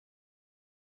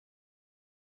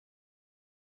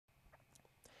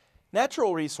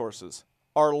Natural resources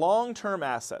are long-term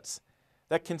assets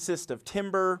that consist of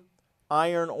timber,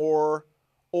 iron ore,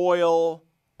 oil,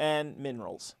 and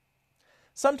minerals.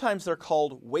 Sometimes they're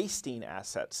called wasting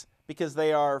assets because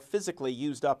they are physically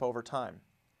used up over time.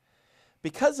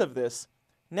 Because of this,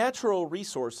 natural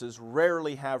resources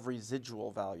rarely have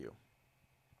residual value.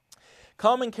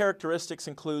 Common characteristics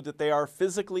include that they are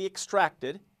physically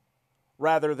extracted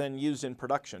rather than used in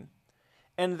production,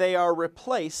 and they are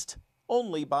replaced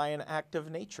only by an act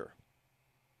of nature.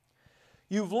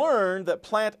 You've learned that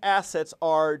plant assets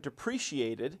are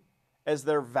depreciated as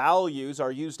their values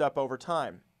are used up over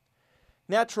time.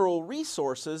 Natural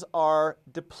resources are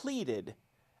depleted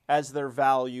as their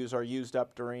values are used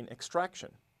up during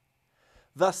extraction.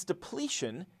 Thus,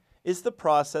 depletion is the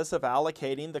process of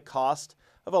allocating the cost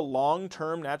of a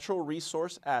long-term natural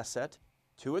resource asset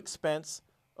to expense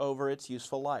over its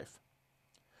useful life.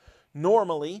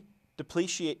 Normally,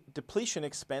 depletion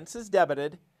expense is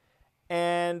debited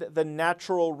and the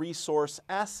natural resource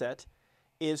asset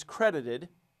is credited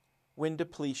when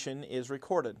depletion is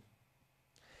recorded.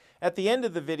 At the end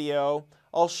of the video,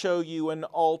 I'll show you an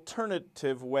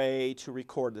alternative way to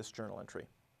record this journal entry.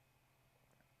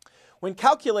 When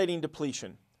calculating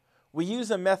depletion, we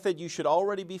use a method you should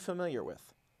already be familiar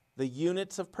with, the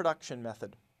units of production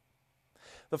method.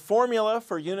 The formula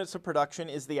for units of production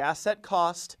is the asset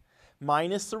cost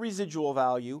minus the residual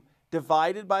value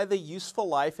divided by the useful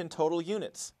life in total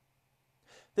units.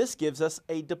 This gives us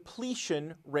a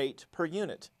depletion rate per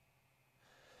unit.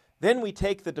 Then we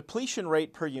take the depletion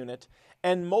rate per unit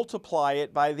and multiply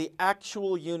it by the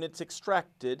actual units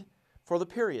extracted for the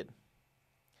period.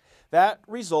 That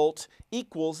result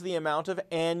equals the amount of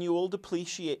annual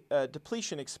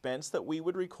depletion expense that we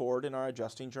would record in our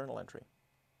adjusting journal entry.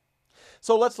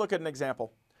 So let's look at an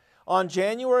example. On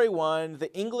January 1,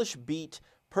 the English Beat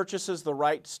purchases the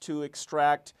rights to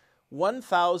extract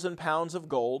 1,000 pounds of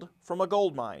gold from a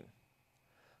gold mine.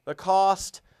 The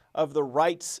cost of the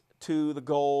rights to the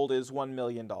gold is $1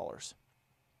 million.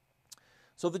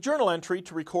 So the journal entry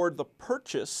to record the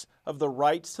purchase of the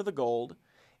rights to the gold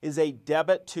is a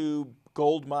debit to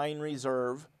gold mine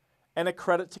reserve and a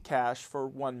credit to cash for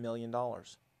 $1 million.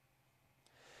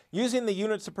 Using the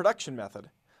units of production method,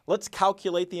 let's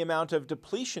calculate the amount of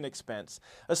depletion expense,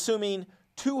 assuming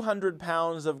 200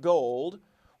 pounds of gold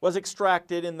was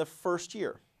extracted in the first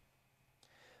year.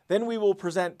 Then we will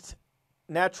present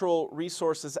natural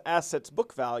resources assets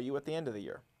book value at the end of the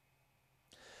year.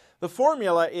 The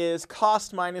formula is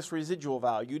cost minus residual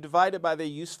value divided by the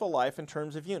useful life in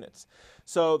terms of units.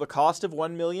 So the cost of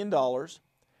 $1 million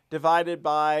divided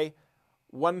by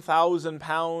 1,000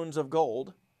 pounds of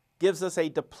gold gives us a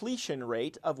depletion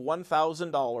rate of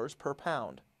 $1,000 per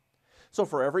pound. So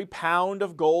for every pound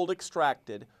of gold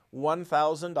extracted,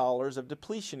 $1,000 of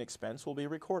depletion expense will be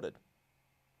recorded.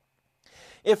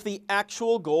 If the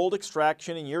actual gold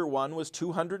extraction in year 1 was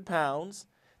 200 pounds,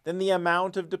 then the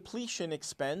amount of depletion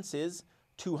expense is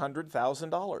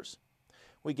 $200,000.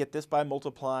 We get this by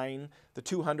multiplying the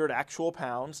 200 actual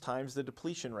pounds times the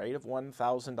depletion rate of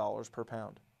 $1,000 per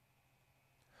pound.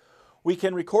 We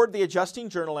can record the adjusting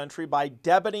journal entry by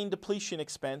debiting depletion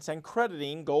expense and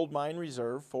crediting gold mine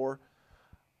reserve for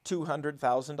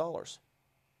 $200,000.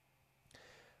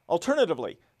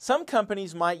 Alternatively, some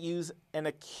companies might use an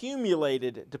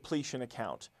accumulated depletion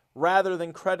account rather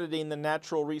than crediting the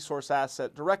natural resource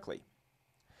asset directly.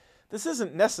 This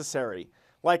isn't necessary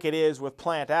like it is with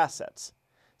plant assets,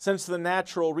 since the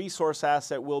natural resource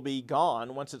asset will be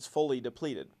gone once it's fully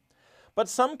depleted. But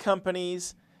some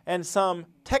companies and some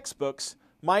textbooks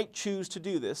might choose to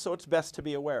do this, so it's best to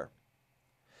be aware.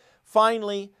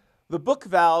 Finally, the book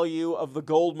value of the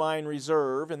gold mine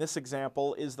reserve in this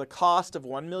example is the cost of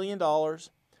 $1 million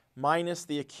minus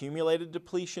the accumulated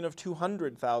depletion of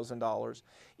 $200,000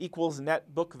 equals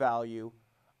net book value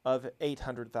of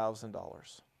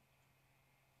 $800,000.